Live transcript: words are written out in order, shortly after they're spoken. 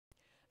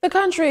The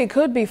country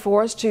could be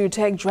forced to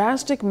take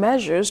drastic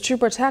measures to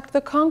protect the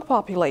conch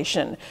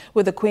population.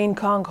 With the queen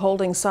conch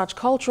holding such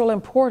cultural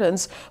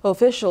importance,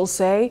 officials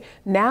say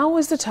now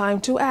is the time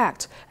to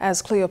act,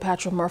 as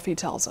Cleopatra Murphy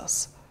tells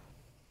us.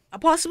 A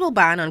possible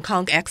ban on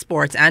conch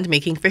exports and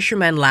making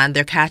fishermen land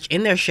their catch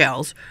in their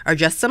shells are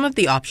just some of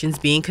the options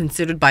being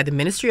considered by the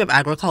Ministry of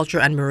Agriculture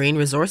and Marine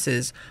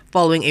Resources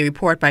following a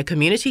report by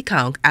Community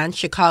Conch and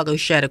Chicago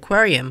Shed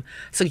Aquarium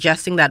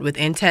suggesting that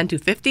within 10 to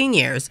 15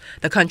 years,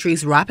 the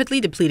country's rapidly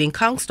depleting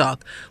conch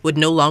stock would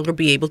no longer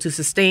be able to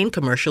sustain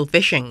commercial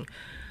fishing.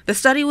 The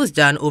study was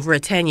done over a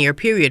 10-year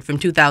period from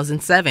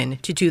 2007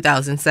 to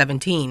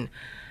 2017.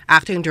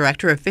 Acting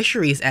Director of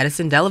Fisheries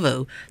Edison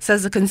Delaveau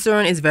says the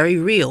concern is very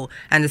real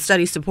and the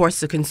study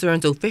supports the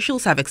concerns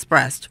officials have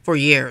expressed for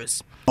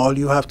years. All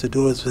you have to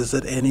do is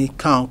visit any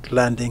conch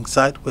landing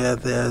site where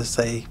there's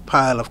a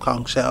pile of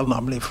conch shell,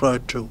 normally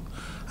referred to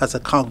as a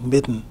conch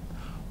midden.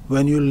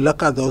 When you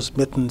look at those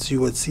middens, you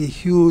would see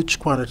huge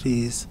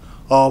quantities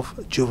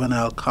of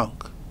juvenile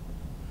conch.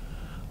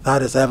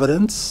 That is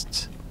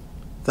evidence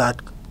that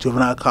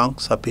juvenile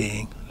conchs are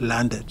being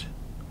landed.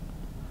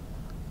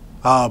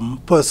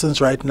 Persons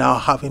right now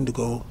having to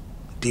go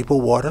deeper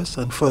waters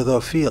and further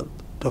afield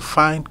to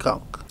find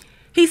conch.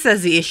 He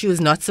says the issue is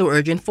not so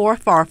urgent for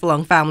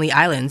far-flung family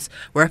islands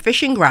where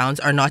fishing grounds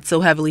are not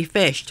so heavily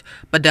fished,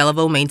 but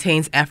Delaveau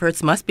maintains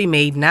efforts must be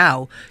made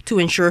now to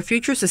ensure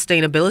future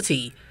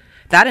sustainability.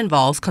 That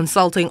involves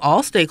consulting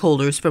all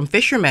stakeholders from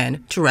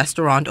fishermen to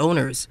restaurant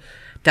owners.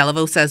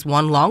 Delaveau says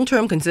one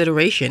long-term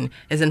consideration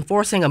is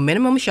enforcing a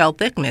minimum shell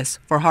thickness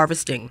for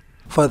harvesting.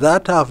 For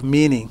that to have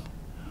meaning,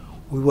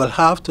 we will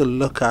have to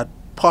look at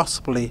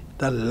possibly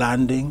the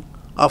landing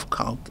of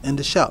conch in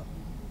the shell.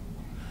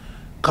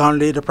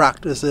 Currently, the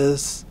practice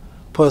is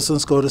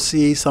persons go to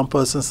sea, some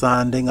persons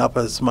landing up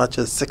as much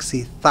as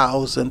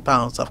 60,000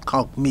 pounds of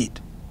conch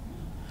meat.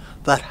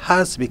 That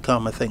has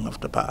become a thing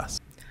of the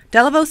past.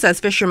 Delaveau says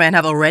fishermen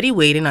have already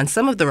weighed in on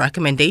some of the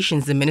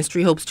recommendations the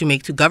ministry hopes to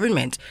make to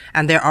government,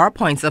 and there are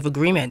points of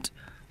agreement.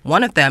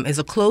 One of them is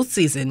a closed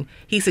season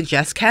he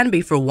suggests can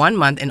be for 1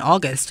 month in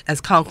August as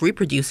conch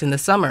reproduce in the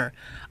summer.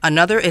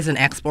 Another is an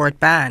export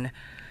ban.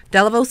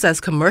 Delaveau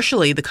says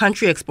commercially the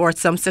country exports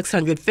some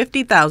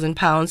 650,000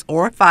 pounds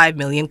or 5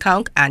 million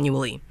conch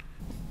annually.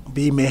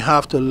 We may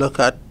have to look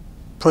at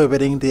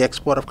prohibiting the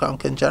export of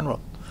conch in general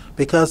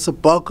because the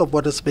bulk of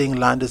what is being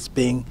landed is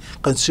being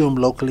consumed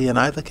locally in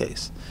either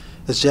case.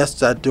 It's just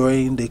that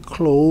during the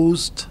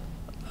closed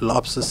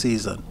lobster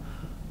season,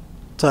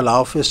 to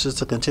allow fishers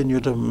to continue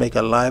to make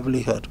a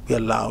livelihood, we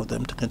allow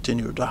them to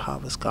continue to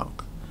harvest conch.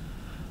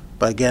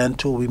 But again,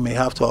 too, we may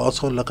have to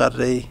also look at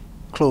a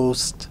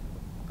closed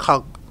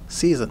conch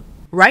season.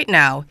 Right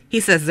now, he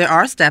says there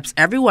are steps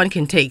everyone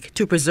can take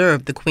to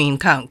preserve the queen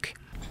conch.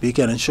 We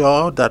can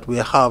ensure that we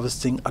are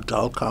harvesting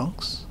adult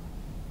conchs.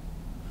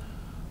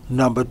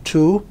 Number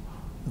two,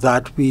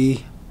 that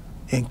we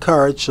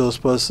encourage those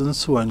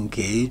persons who are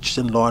engaged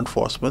in law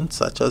enforcement,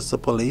 such as the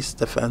police,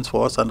 defense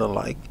force, and the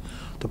like,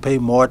 to pay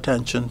more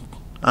attention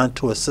and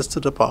to assist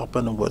the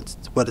department in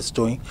what it's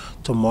doing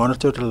to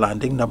monitor the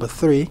landing. Number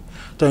three,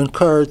 to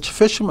encourage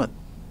fishermen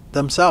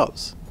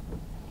themselves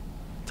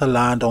to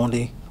land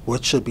only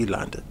what should be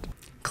landed.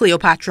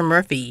 Cleopatra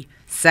Murphy,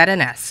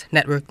 ZNS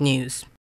Network News.